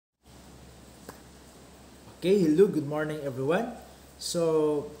Okay, hello, good morning everyone.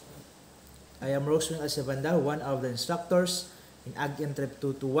 So, I am Roswin Alcebanda, one of the instructors in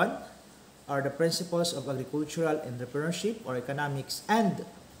AgEntrep221, are the principles of agricultural entrepreneurship or economics and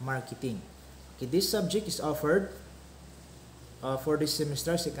marketing. Okay, this subject is offered for this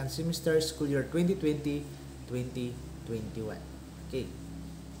semester, second semester, school year 2020-2021. Okay,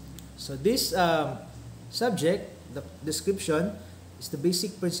 so this subject, the description, is the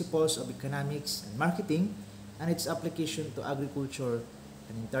basic principles of economics and marketing and its application to agriculture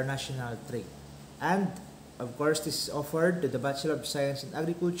and international trade. And of course, this is offered to the Bachelor of Science in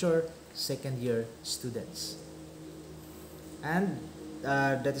Agriculture second year students. And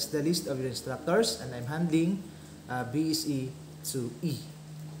that is the list of your instructors, and I'm handling BSE to E.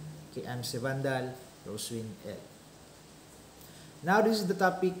 Okay, I'm Sevandal Roswin L. Now this is the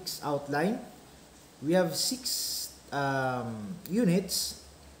topics outline. We have 6 units.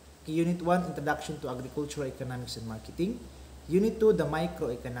 Okay, Unit 1, Introduction to Agricultural Economics and Marketing. Unit 2, the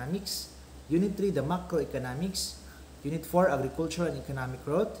Microeconomics. Unit 3, the Macroeconomics. Unit 4, Agricultural and Economic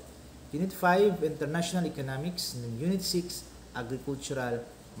Growth. Unit 5, International Economics. And Unit 6, Agricultural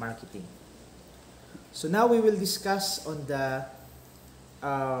Marketing. So now we will discuss on the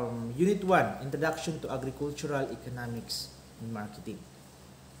Unit 1, Introduction to Agricultural Economics and Marketing.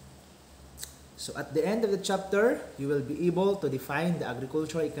 So at the end of the chapter, you will be able to define the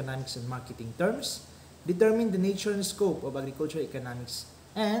agricultural economics and marketing terms, determine the nature and scope of agricultural economics,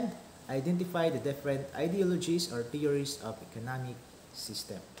 and identify the different ideologies or theories of economic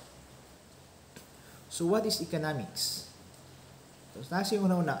system. So what is economics? So nasa yung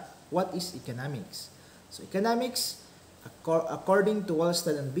una, what is economics? So economics, according to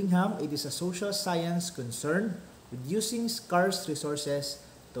Wallstead and Bingham, it is a social science concerned with using scarce resources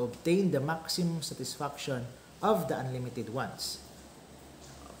to obtain the maximum satisfaction of the unlimited wants.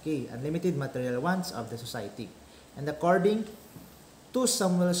 Okay, unlimited material wants of the society. And according to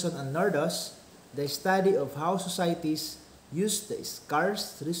Samuelson and Nardos, the study of how societies use the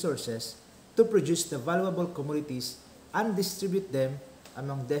scarce resources to produce the valuable commodities and distribute them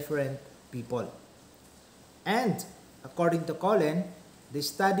among different people. And according to Collen, the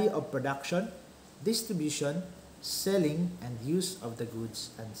study of production, distribution, selling, and use of the goods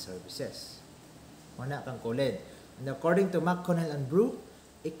and services. Muna kang Collen. And according to McConnell and Brew,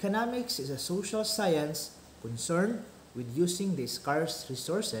 economics is a social science concerned with using the scarce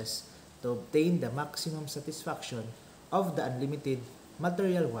resources to obtain the maximum satisfaction of the unlimited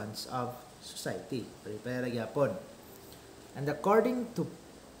material wants of society. Prepare gyapon. And according to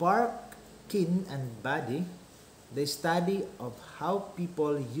Parkin and Buddy, the study of how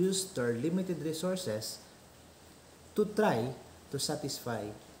people use their limited resources to try to satisfy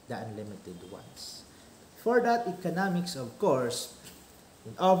the unlimited wants. For that, economics, of course,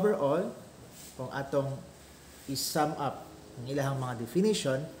 in overall, kung atong i-sum up ng ilahang mga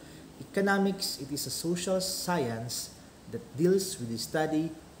definition, economics, it is a social science that deals with the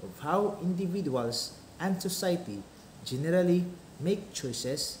study of how individuals and society generally make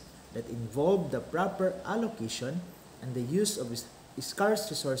choices that involve the proper allocation and the use of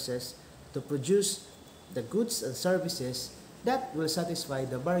scarce resources to produce the goods and services that will satisfy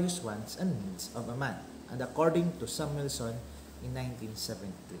the various wants and needs of a man, and according to Samuelson in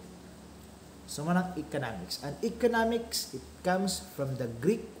 1973. So, manang economics. And economics, it comes from the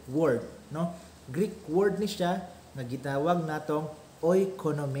Greek word, no? Greek word ni siya na gitawag natong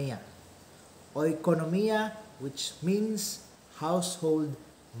oikonomia. Oikonomia, which means household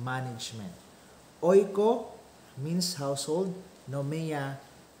management. Oiko means household, nomia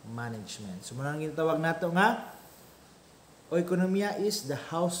management. So, manang ginatawag nato nga, oikonomiya is the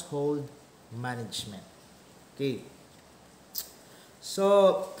household management. Okay. So,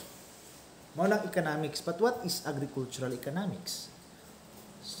 manang economics. But what is agricultural economics?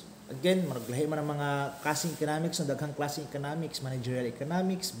 So, again, maraglahi man ang mga klaseng economics, ang daghang klaseng economics, managerial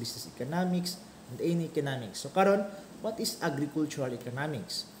economics, business economics, and any economics. So, karon, what is agricultural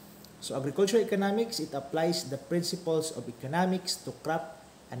economics? So, agricultural economics, it applies the principles of economics to crop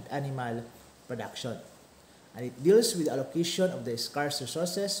and animal production. And it deals with the allocation of the scarce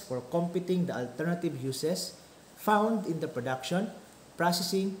resources for competing the alternative uses found in the production,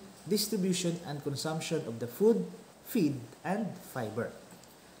 processing, distribution, and consumption of the food, feed, and fiber.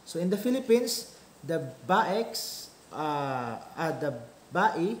 So in the Philippines, the BAE,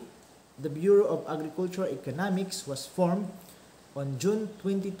 the Bureau of Agricultural Economics, was formed on June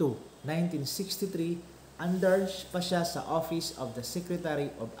 22, 1963 under pa siya sa Office of the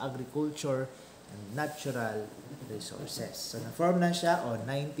Secretary of Agriculture and Natural Resources. So, na-form na siya on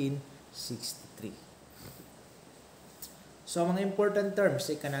 1963. So, mga important terms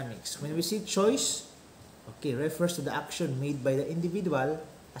sa economics. When we see choice Okay, refers to the action made by the individual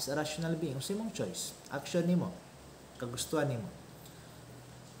as a rational being. Sa imong choice. Action nimo. Kagustuhan nimo.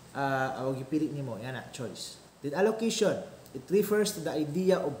 O gipili nimo. Yan na, choice. Then allocation. It refers to the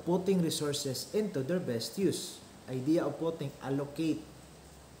idea of putting resources into their best use. Idea of putting, allocate.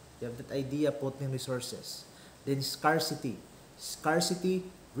 You have that idea, putting resources. Then scarcity. Scarcity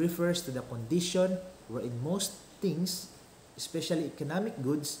refers to the condition wherein most things, especially economic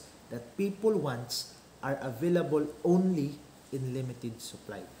goods, that people want are available only in limited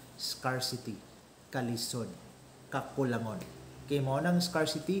supply. Scarcity, kalisod, kakulangon. Okay, mo nang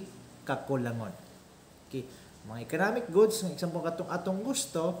scarcity, kakulangon. Okay, mga economic goods, ng example katong atong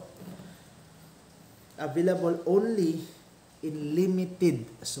gusto, available only in limited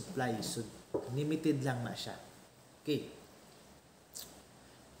supply. So, limited lang na siya. Okay.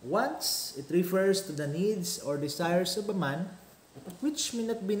 Wants, it refers to the needs or desires of a man which may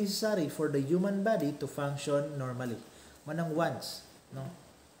not be necessary for the human body to function normally. Manang wants, no?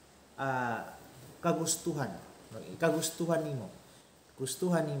 Kagustuhan. No? Kagustuhan nimo.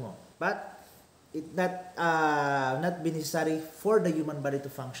 Gustuhan nimo. But it not be necessary for the human body to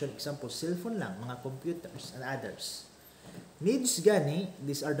function. Example, cellphone lang, mga computers and others. Needs gani,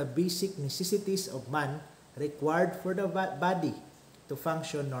 these are the basic necessities of man required for the body to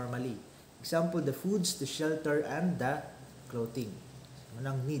function normally. Example, the foods, the shelter, and the clothing.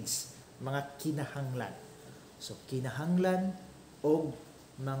 Manang needs, mga kinahanglan. So, kinahanglan o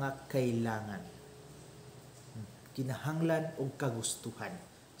mga kailangan. Kinahanglan o kagustuhan.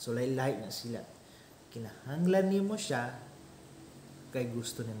 So, laylay na sila. Kinahanglan nimo siya, kay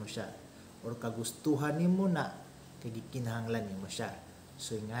gusto nimo siya. Or kagustuhan nimo na, kay kinahanglan nimo siya.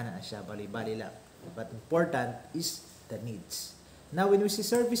 So, nga na siya, bali-bali lang. But important is the needs. Now, when we see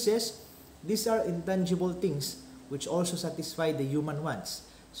services, these are intangible things which also satisfy the human wants.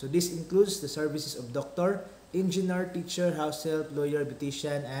 So, this includes the services of doctor, engineer, teacher, house help, lawyer,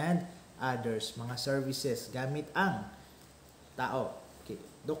 beautician, and others. Mga services gamit ang tao. Okay,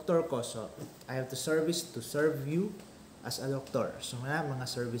 doctor ko, so I have to serve you as a doctor. So, mga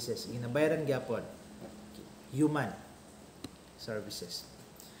services. Ginabayaran gyapon. Okay. Human services.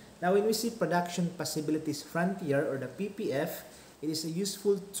 Now, when we see production possibilities frontier or the PPF, it is a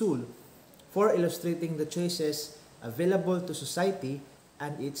useful tool for illustrating the choices available to society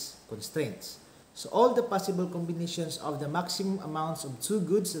and its constraints. So all the possible combinations of the maximum amounts of two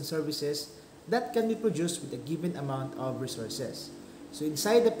goods and services that can be produced with a given amount of resources. So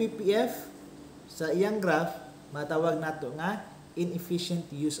inside the PPF, sa iyang graph, matawag nato nga inefficient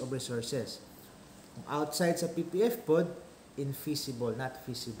use of resources. Outside sa PPF pod, infeasible, not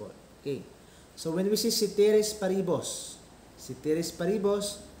feasible. Okay. So when we see ceteris paribus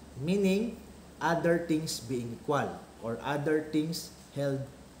meaning other things being equal or other things held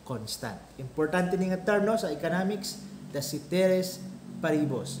constant. Importante ning term no sa economics, the ceteris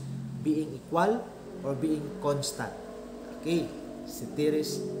paribus, being equal or being constant. Okay,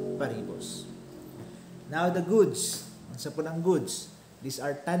 ceteris paribus. Now the goods, unsa po ang goods? These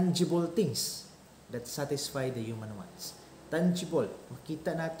are tangible things that satisfy the human wants. Tangible,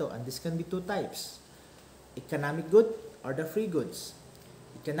 makita nato, and this can be two types. Economic good or the free goods.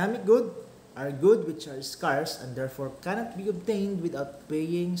 Economic good are good which are scarce and therefore cannot be obtained without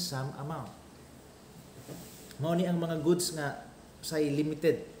paying some amount. Mao ni ang mga goods nga say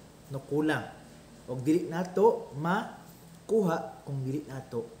limited, no kulang. Og dili nato makuha kung dili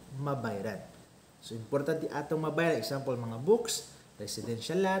nato mabayaran. So importante atong mabayaran, example mga books,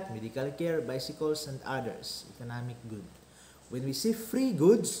 residential lot, medical care, bicycles, and others. Economic good. When we see free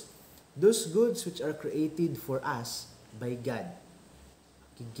goods, those goods which are created for us by God.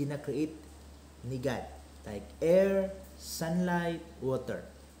 Gina-create ni God. Like air, sunlight, water.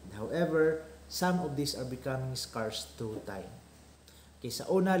 However, some of these are becoming scarce through time. Okay, sa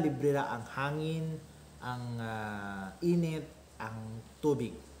una, libre ra ang hangin, ang init, ang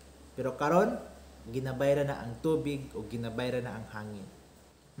tubig. Pero karon, ginabayra na ang tubig o ginabayra na ang hangin.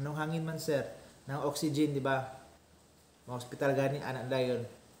 Anong hangin man, sir? Nang oxygen, di ba? Mga hospital gani, anak dayon,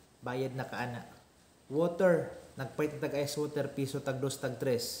 bayad na kaana. Water, nagpait tag ice water, piso tag 2 tag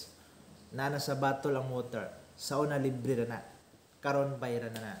 3. Nana sa bottle ang water. Sa una, libre na. Karon,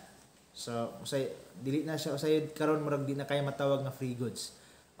 bayra na. So, usay, dili na siya, usay, karon, marag di na kaya matawag na free goods.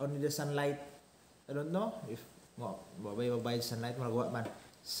 Only the sunlight, I don't know, if, babay sunlight, marag man,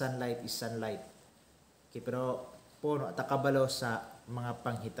 sunlight is sunlight. Okay, pero, puno, takabalo sa mga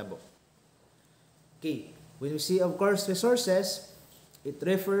panghitabo. Okay, when we see, of course, resources, it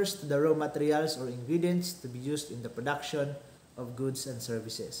refers to the raw materials or ingredients to be used in the production of goods and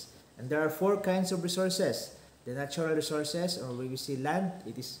services. And there are 4 kinds of resources. The natural resources, or when we see land,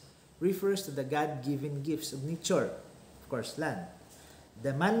 it is refers to the God-given gifts of nature, of course, land.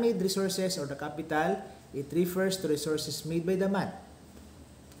 The man-made resources or the capital, it refers to resources made by the man,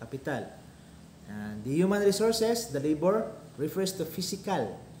 capital. And the human resources, the labor, refers to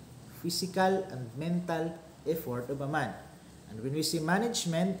physical and mental effort of a man. And when we say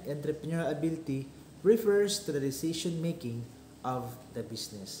management, entrepreneurial ability refers to the decision making of the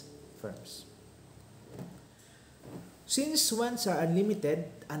business firms. Since funds are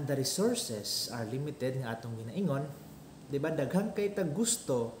unlimited and the resources are limited nga atong ginaingon, di ba daghang kay ta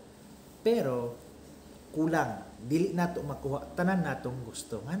gusto pero kulang, dili nato makuha tanan natong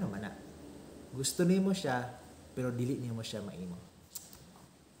gusto. Ngano man na? Gusto nimo siya pero dili nimo siya maimo.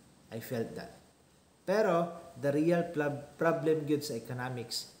 I felt that. Pero the real problem gyud sa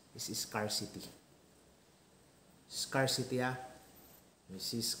economics is scarcity. Scarcity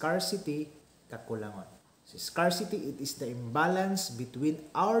scarcity kakulangon. So scarcity, it is the imbalance between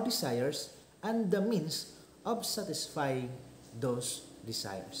our desires and the means of satisfying those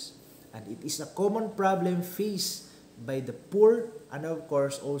desires. And it is a common problem faced by the poor and of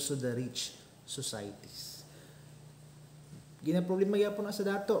course also the rich societies. Ginaproblema yapon na sa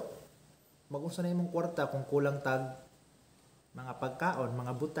dato. Magunsa na imong kwarta kung kulang tag mga pagkaon,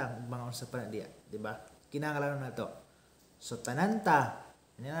 mga butang, mga unsa pa na diya, di ba? Kinahanglan na to. So tananta,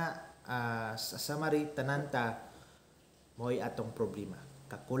 sa summary, tananta mo'y atong problema.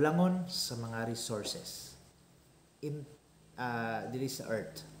 Kakulangon sa mga resources in diri sa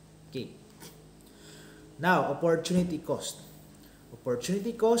earth. Okay. Now, opportunity cost.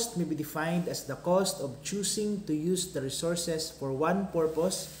 Opportunity cost may be defined as the cost of choosing to use the resources for one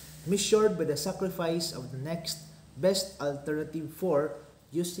purpose measured by the sacrifice of the next best alternative for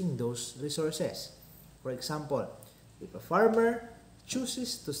using those resources. For example, if a farmer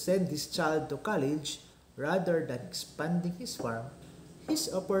chooses to send his child to college rather than expanding his farm, his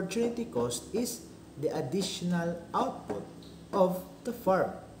opportunity cost is the additional output of the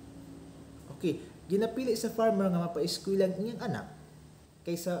farm. Okay, ginapili sa farmer nga mapa-eskwela ang iyang anak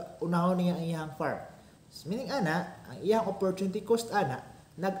kaysa unahon niya ang iyang farm. Meaning ana, ang iyang opportunity cost ana,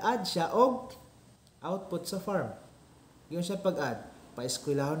 nag-add siya og output sa farm. Yun siya pag-add,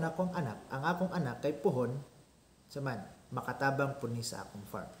 pa-eskwelahon na akong anak, ang akong anak kay puhon sa man, makatabang po ni sa akong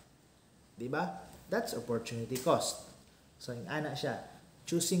farm. Diba? That's opportunity cost. So, yung anak siya,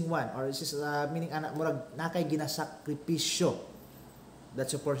 choosing one, or is meaning anak mo nakay ginasakripisyo.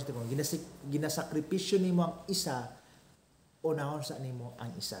 That's opportunity cost. Ginasakripisyo ni mo ang isa, unahon sa nimo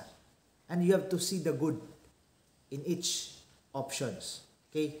ang isa. And you have to see the good in each options.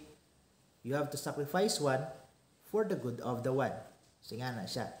 Okay? You have to sacrifice one for the good of the one. So, nga na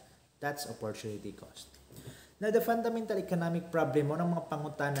siya. That's opportunity cost. Now, the fundamental economic problem mo ng mga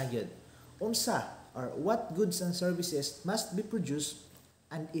pangutana yun, unsa or what goods and services must be produced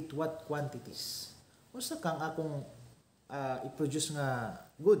and at what quantities? Unsa kang akong i-produce nga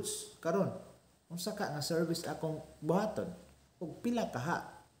goods karon? Unsa ka nga service akong buhaton? Ug pila kaha?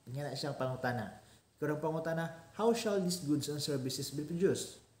 Nga na siyang pangutana. Karong pangutana, how shall these goods and services be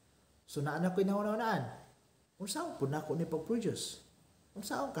produced? So naa na ko'y nauna-unaan. Unsa po na ako ni pag-produce?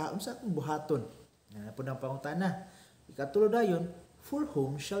 Unsa akong buhaton? Na po ng pangutana. Ikatulod dayon, for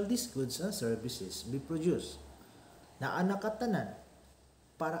whom shall these goods and services be produced? Naa na katanan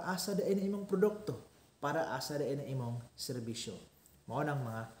para asa dayon imong produkto, para asa dayon imong serbisyo. Mao nang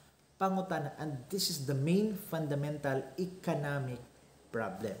mga pangutana, and this is the main fundamental economic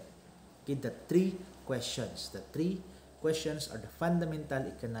problem. Okay, the three questions are the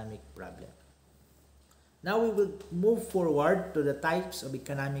fundamental economic problem. Now we will move forward to the types of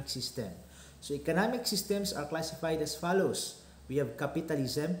economic system. So economic systems are classified as follows. We have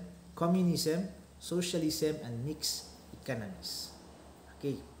capitalism, communism, socialism, and mixed economies.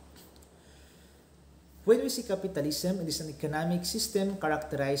 Okay. When we see capitalism, it is an economic system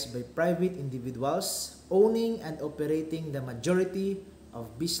characterized by private individuals owning and operating the majority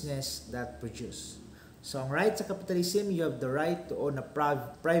of business that produce. So ang right sa capitalism, you have the right to own a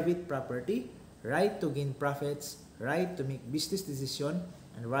private property, right to gain profits, right to make business decision,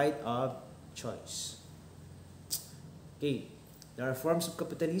 and right of choice. Okay, there are forms of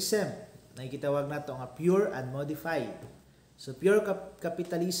capitalism na gitawag nato nga pure and modified. So pure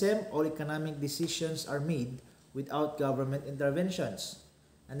capitalism, all economic decisions are made without government interventions.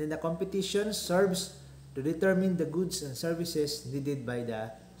 And then the competition serves to determine the goods and services needed by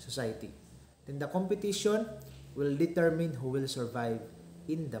the society. Then the competition will determine who will survive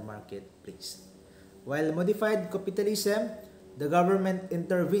in the marketplace. While modified capitalism, the government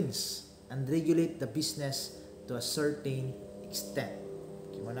intervenes and regulate the business to a certain extent.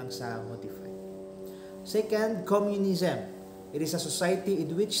 Kimanang sa modified. Second, communism. It is a society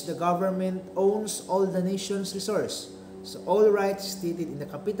in which the government owns all the nation's resource. So all rights stated in the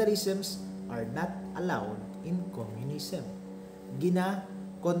capitalisms are not allowed in communism.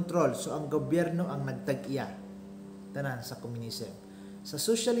 Gina-control. So ang gobyerno ang nagtag-iya tanan sa communism. Sa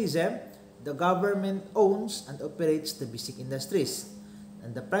socialism, the government owns and operates the basic industries,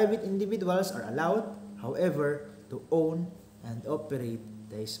 and the private individuals are allowed, however, to own and operate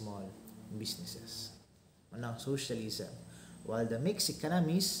the small businesses. Ano, socialism. While the mixed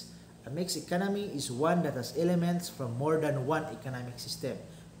economies, a mixed economy is one that has elements from more than one economic system.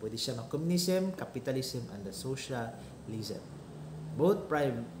 Pwede siya ng communism, capitalism, and the socialism. Both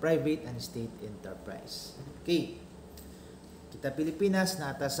private and state enterprise. Okay. Kita Pilipinas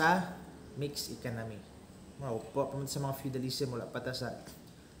na ata sa mixed economy. Sa mga feudalism, wala pa ta sa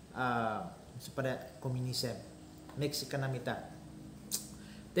communism. Mixed economy ta.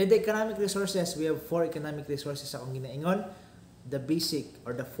 Then the economic resources, we have 4 economic resources akong ginaingon. The basic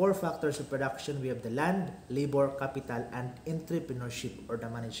or the 4 factors of production, we have the land, labor, capital, and entrepreneurship or the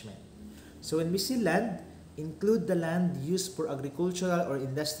management. So when we see land, include the land used for agricultural or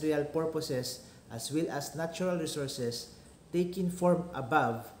industrial purposes as well as natural resources taking form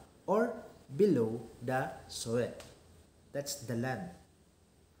above or below the soil. That's the land,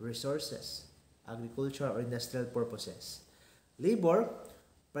 resources, agricultural or industrial purposes. Labor,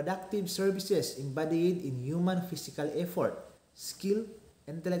 productive services embodied in human physical effort, skill,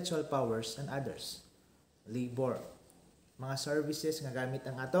 intellectual powers, and others. Labor, mga services nga gamit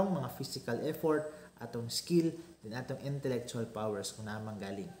ang atong mga physical effort, atong skill, din atong intellectual powers kung naman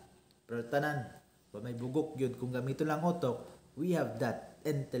galing. Pero tanan, ba may bugok yun, kung gamito lang utok, we have that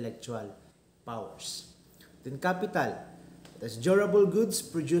intellectual powers. Then capital, that's durable goods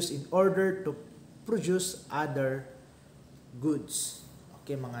produced in order to produce other goods.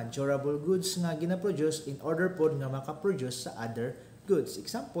 Okay, mga durable goods nga gina-produce in order po nga maka-produce sa other goods.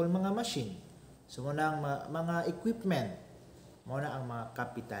 Example, mga machine. So, muna ang mga equipment. Muna ang mga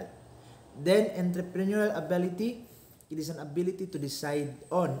capital. Then, entrepreneurial ability. It is an ability to decide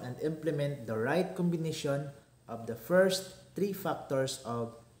on and implement the right combination of the first 3 factors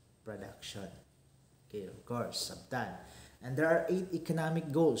of production. Okay, of course, sabtan. And there are 8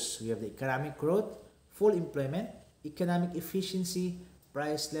 economic goals. We have the economic growth, full employment, economic efficiency,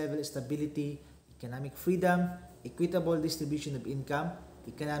 price level stability, economic freedom, equitable distribution of income,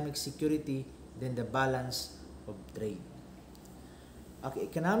 economic security, then the balance of trade. Okay,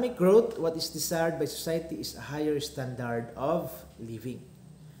 economic growth, what is desired by society is a higher standard of living.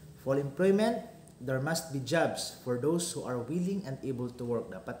 Full employment, there must be jobs for those who are willing and able to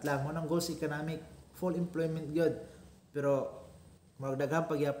work. Dapat lang mo ng goals economic, full employment good. Pero magdaghang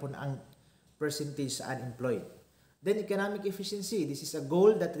pagyapon ang percentage sa unemployed. Then economic efficiency, this is a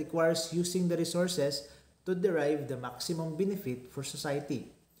goal that requires using the resources to derive the maximum benefit for society.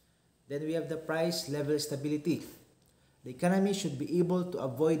 Then we have the price level stability. The economy should be able to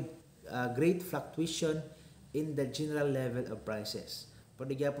avoid great fluctuation in the general level of prices.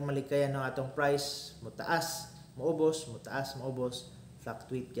 Pwede kaya pumalikayan ng atong price, mutaas, maubos, mutaas, maubos,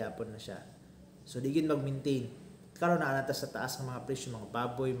 fluctuate kaya po na siya. So digin mag-maintain. Karon na anata sa taas ng mga presyo, mga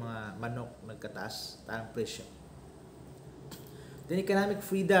baboy, mga manok, nagkataas taang presyo. Then economic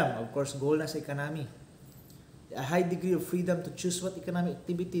freedom, of course, goal na sa economy. A high degree of freedom to choose what economic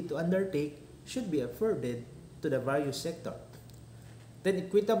activity to undertake should be afforded to the various sector. Then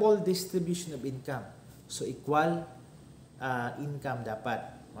equitable distribution of income. So equal income dapat.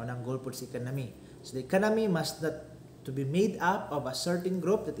 Maunang goal po sa economy. So the economy must not to be made up of a certain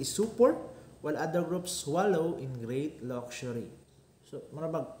group that is super while other groups swallow in great luxury. So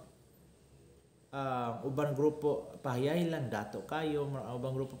marabag ubang grupo pahiyay lang dato kayo,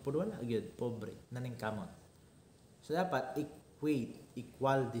 ubang grupo po wala gyud pobre naning kamot. So dapat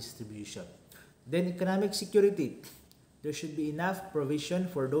equal distribution. Then economic security, there should be enough provision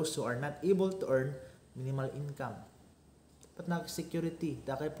for those who are not able to earn minimal income. Dapat na security,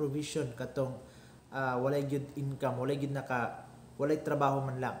 dakay provision katong walay gyud income, walay trabaho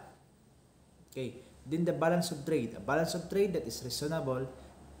man lang. Okay, then the balance of trade, a balance of trade that is reasonable,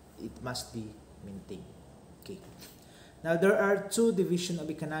 it must be maintained. Okay. Now, there are 2 divisions of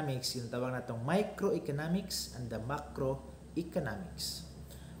economics, yung tawag natong microeconomics and the macroeconomics.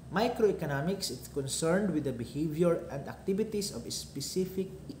 Microeconomics is concerned with the behavior and activities of specific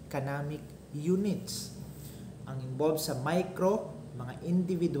economic units. Ang involved sa micro, mga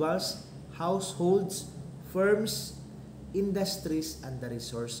individuals, households, firms, industries, and the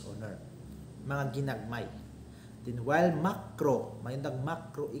resource owner. Mga ginagmay. Then while macro, mayroong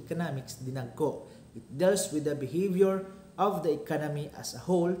macroeconomics dinagko, it deals with the behavior of the economy as a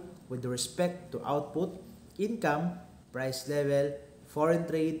whole with respect to output, income, price level, foreign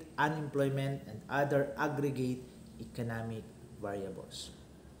trade, unemployment, and other aggregate economic variables.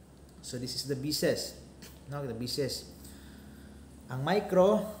 So this is the basis. No, the basis. Ang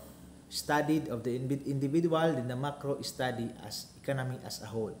micro studied of the individual, then the macro study as economy as a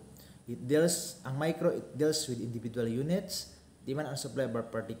whole. Ang micro, it deals with individual units, demand and supply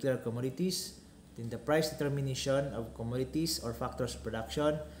of particular commodities, then the price determination of commodities or factors of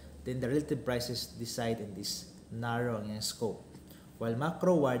production, then the relative prices decide in this narrow ang scope. While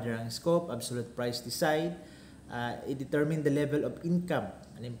macro, wider ang scope, absolute price decide, it determine the level of income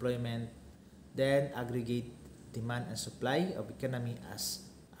and employment, then aggregate demand and supply of economy as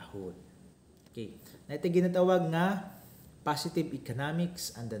a whole. Okay. Na ito ginatawag nga positive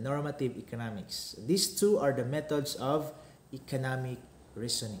economics and the normative economics. These two are the methods of economic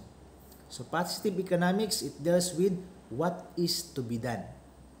reasoning. So positive economics, it deals with what is to be done.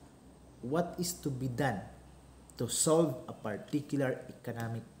 What is to be done to solve a particular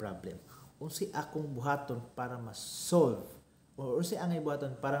economic problem. Unsi akong buhaton para ma-solve o unsi angay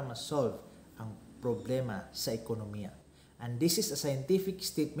buhaton para ma-solve ang problema sa ekonomiya. And this is a scientific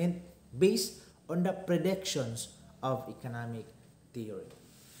statement based on the predictions of economic theory.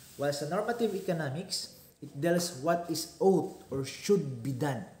 While sa normative economics, it deals what is ought or should be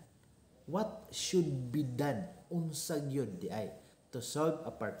done. What should be done? Unsag yun di ay to solve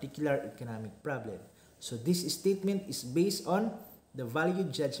a particular economic problem. So this statement is based on the value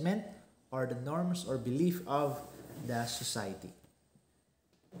judgment or the norms or belief of the society.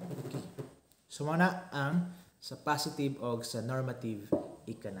 Okay. So muna ang sa positive o sa normative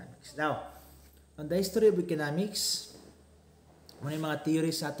economics. Now, on the history of economics, muna yung mga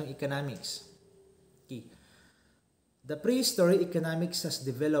theories sa atong economics. Okay. The prehistory economics has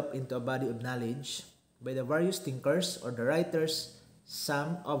developed into a body of knowledge by the various thinkers or the writers,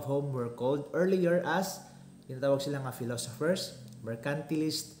 some of whom were called earlier as, tinatawag sila nga philosophers,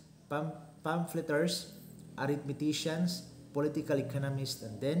 mercantilists, pamphleters, arithmeticians, political economists,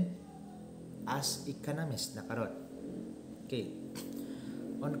 and then as economists na karon. Okay.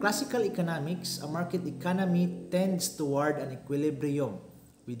 On classical economics, a market economy tends toward an equilibrium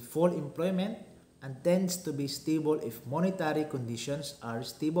with full employment and tends to be stable if monetary conditions are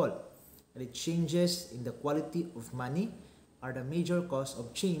stable. And it changes in the quality of money are the major cause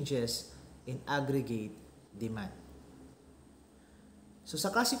of changes in aggregate demand. So sa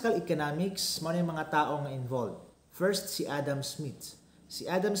classical economics, mano yung mga tao nga involved. First, si Adam Smith. Si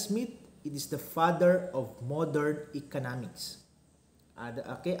Adam Smith, it is the father of modern economics.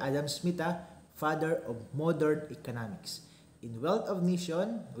 Okay, Adam Smith, father of modern economics. In Wealth of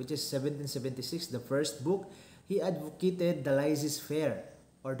Nation, which is 1776, the first book, he advocated the laissez-faire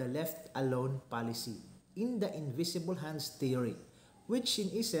or the left-alone policy in the invisible hands theory, which in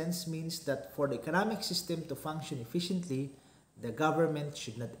essence means that for the economic system to function efficiently, the government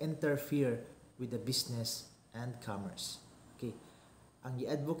should not interfere with the business and commerce. Okay. Ang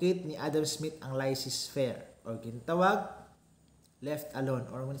i-advocate ni Adam Smith ang laissez-faire or ginatawag left alone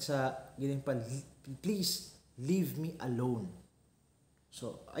or sa gining pa please leave me alone.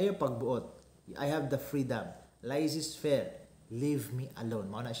 So ayo pagbuot, I have the freedom, laissez-faire, leave me alone.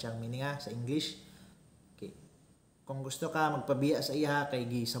 Mao na siyang meaning sa English. Okay. Kung gusto ka magpabiya sa iya kay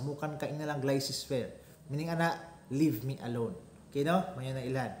gisamukan ka ina lang laissez-faire. Meaning ana leave me alone. Okay no? Mayo na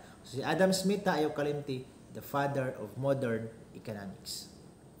ilan. So si Adam Smith ayo kalimti, the father of modern economics.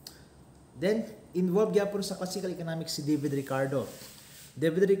 Then involved gyapon sa classical economics si David Ricardo.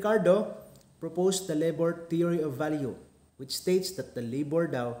 David Ricardo proposed the labor theory of value, which states that the labor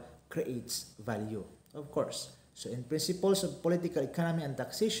daw creates value. Of course. So in Principles of Political Economy and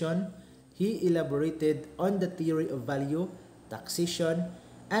Taxation, he elaborated on the theory of value, taxation,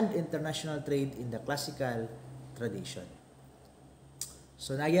 and international trade in the classical tradition.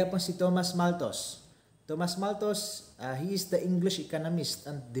 So nagyapon si Thomas Malthus. Thomas Malthus, he is the English economist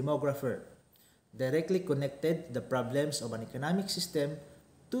and demographer, directly connected the problems of an economic system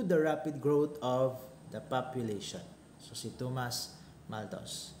to the rapid growth of the population. So si Thomas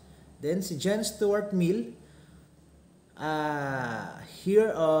Malthus. Then si John Stuart Mill,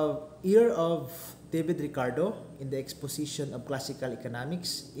 ear of David Ricardo in the exposition of classical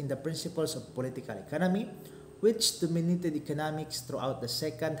economics in the Principles of Political Economy, which dominated economics throughout the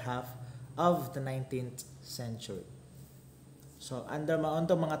second half of the 19th century. So under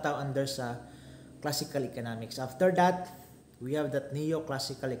mga tao under sa classical economics. After that, we have that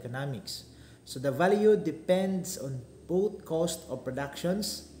neoclassical economics. So the value depends on both cost of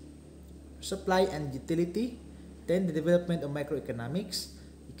productions, supply and utility. Then the development of microeconomics,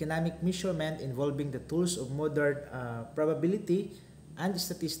 economic measurement involving the tools of modern probability and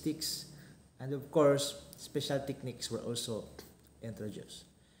statistics, And of course, special techniques were also introduced.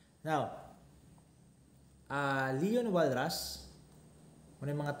 Now, Leon Walras,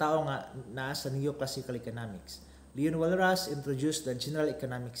 mga mga tao nga nasa neoclassical economics. Leon Walras introduced the general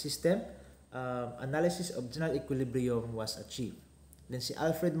economic system. Analysis of general equilibrium was achieved. Then si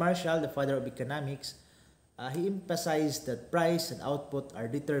Alfred Marshall, the father of economics, he emphasized that price and output are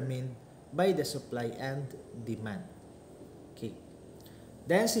determined by the supply and demand. Okay.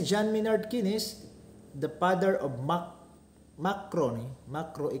 Then si John Maynard Keynes, the father of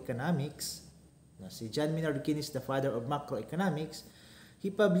macroeconomics. Si John Maynard Keynes, the father of macroeconomics, he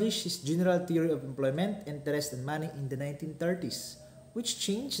published his general theory of employment, interest, and money in the 1930s, which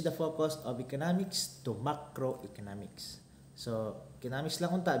changed the focus of economics to macroeconomics. So, economics lang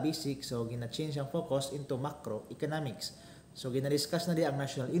unta, basic, so gina-change ang focus into macroeconomics. So, gina-discuss na di ang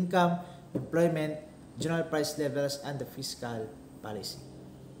national income, employment, general price levels, and the fiscal policy.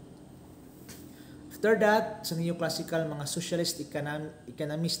 After that, sa neoclassical mga socialist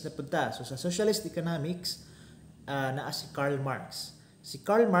economist na punta. So, sa socialist economics, naa si Karl Marx. Si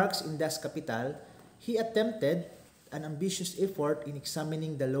Karl Marx in Das Kapital, he attempted an ambitious effort in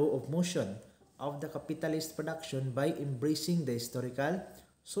examining the law of motion of the capitalist production by embracing the historical,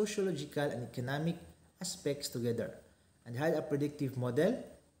 sociological, and economic aspects together, and had a predictive model,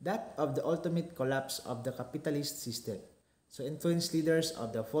 that of the ultimate collapse of the capitalist system. So influenced leaders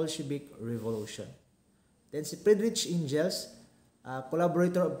of the Bolshevik Revolution. Then si Friedrich Engels,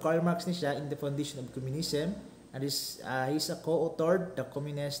 collaborator of Karl Marx ni siya in the foundation of communism, and he's a co-authored the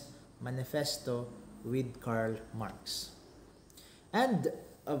Communist Manifesto with Karl Marx. And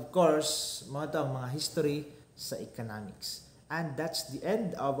of course, mga ito ang mga history sa economics. And that's the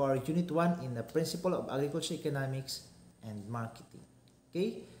end of our Unit 1 in the Principle of Agriculture Economics and Marketing.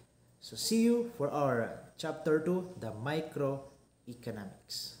 Okay? So see you for our Chapter 2, the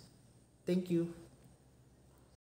Microeconomics. Thank you.